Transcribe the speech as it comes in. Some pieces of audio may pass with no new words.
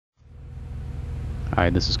Hi,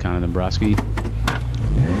 this is Connor Dombrowski.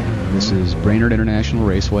 This is Brainerd International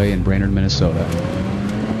Raceway in Brainerd, Minnesota.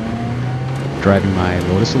 Driving my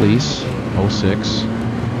Lotus Elise 06,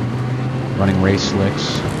 running race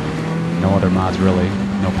slicks, no other mods really,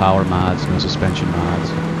 no power mods, no suspension mods.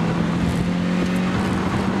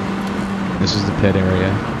 This is the pit area.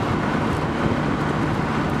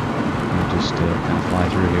 I'll just kind of fly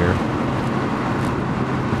through here.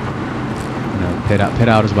 Pit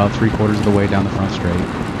out is about 3/4 of the way down the front straight.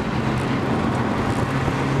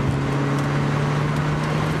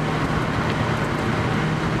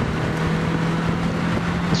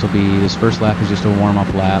 This first lap is just a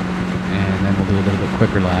warm-up lap, and then we'll do a little bit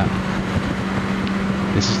quicker lap.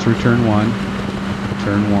 This is through turn 1.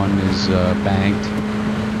 Turn 1 is banked.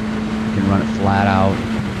 You can run it flat out,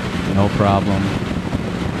 no problem.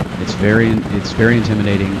 It's very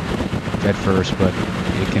intimidating at first, but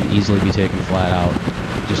it can easily be taken flat out.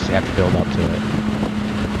 You just have to build up to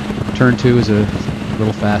it. Turn 2 is a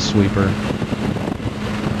little fast sweeper.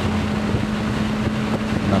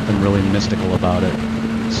 Nothing really mystical about it.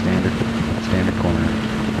 Standard corner.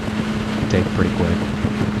 Take it pretty quick.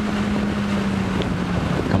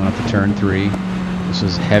 Coming up to turn 3. This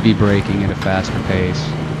is heavy braking at a faster pace.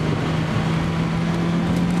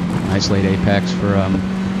 Nice late apex for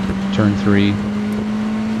turn 3.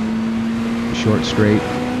 Short straight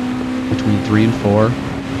between 3 and 4.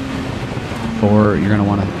 4, you're going to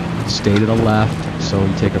want to stay to the left, so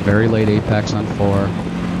you take a very late apex on 4.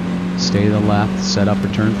 Stay to the left, set up for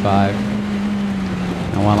turn 5.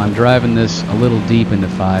 Now while I'm driving this a little deep into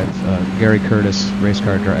 5, Gary Curtis, race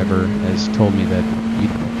car driver, has told me that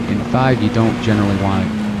in 5 you don't generally want to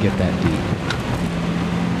get that deep.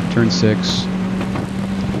 Turn 6,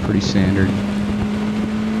 pretty standard.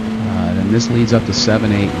 Then this leads up to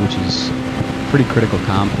 7-8, which is pretty critical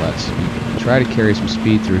complex. You try to carry some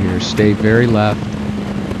speed through here. Stay very left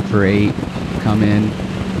for 8, come in.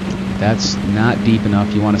 That's not deep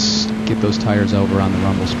enough. You want to get those tires over on the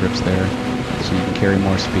rumble strips there, so you can carry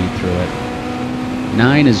more speed through it.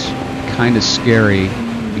 9 is kind of scary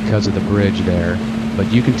because of the bridge there,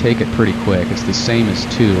 but you can take it pretty quick. It's the same as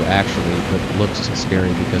 2 actually, but it looks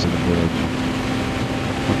scary because of the bridge.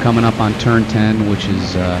 We're coming up on turn 10, which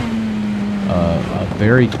is a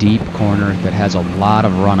very deep corner that has a lot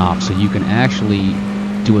of runoff, so you can actually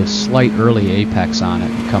do a slight early apex on it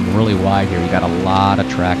and come really wide here. You got a lot of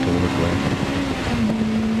track to work with.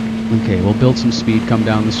 Okay, we'll build some speed, come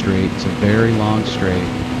down the straight. It's a very long straight.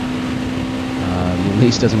 The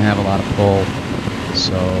Elise doesn't have a lot of pull,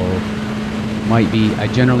 so I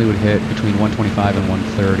generally would hit between 125 and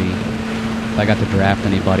 130. If I got to draft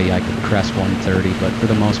anybody, I could crest 130, but for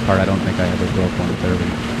the most part, I don't think I ever broke 130.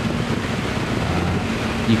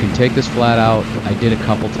 You can take this flat out. I did a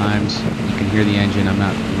couple times. You can hear the engine. I'm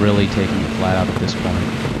not really taking it flat out at this point.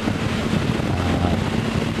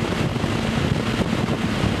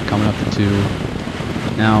 Coming up to 2.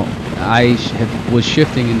 Now, I was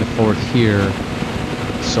shifting into 4th here,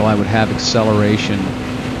 so I would have acceleration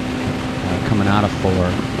coming out of 4,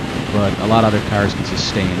 but a lot of other cars can just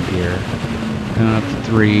stay in gear. Coming up to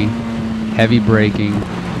 3, heavy braking.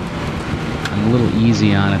 I'm a little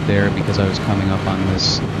easy on it there because I was coming up on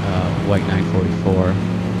this white 944.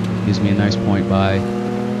 Gives me a nice point by.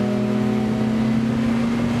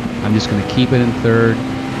 I'm just going to keep it in 3rd,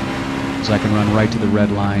 so I can run right to the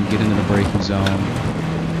red line, get into the braking zone,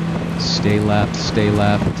 stay left,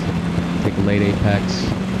 take a late apex,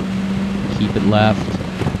 keep it left,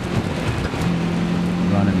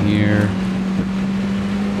 running here.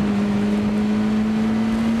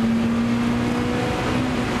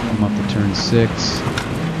 Come up to turn 6.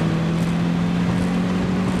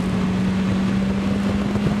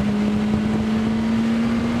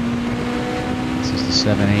 This is the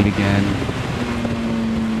 7-8 again.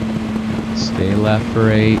 Stay left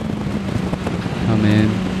for 8. Come in.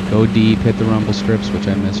 Go deep. Hit the rumble strips, which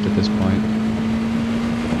I missed at this point.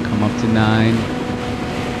 Come up to 9.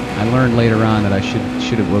 I learned later on that I should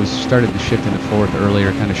have started to shift into 4th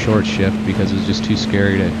earlier, kind of short shift, because it was just too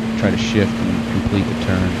scary to try to shift and complete the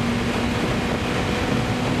turn.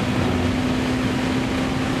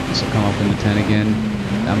 This will come up into 10 again.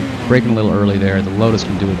 I'm braking a little early there. The Lotus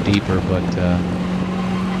can do it deeper, but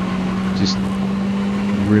just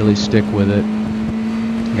really stick with it.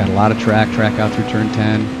 Got a lot of track out through turn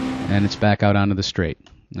 10, and it's back out onto the straight.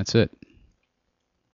 That's it.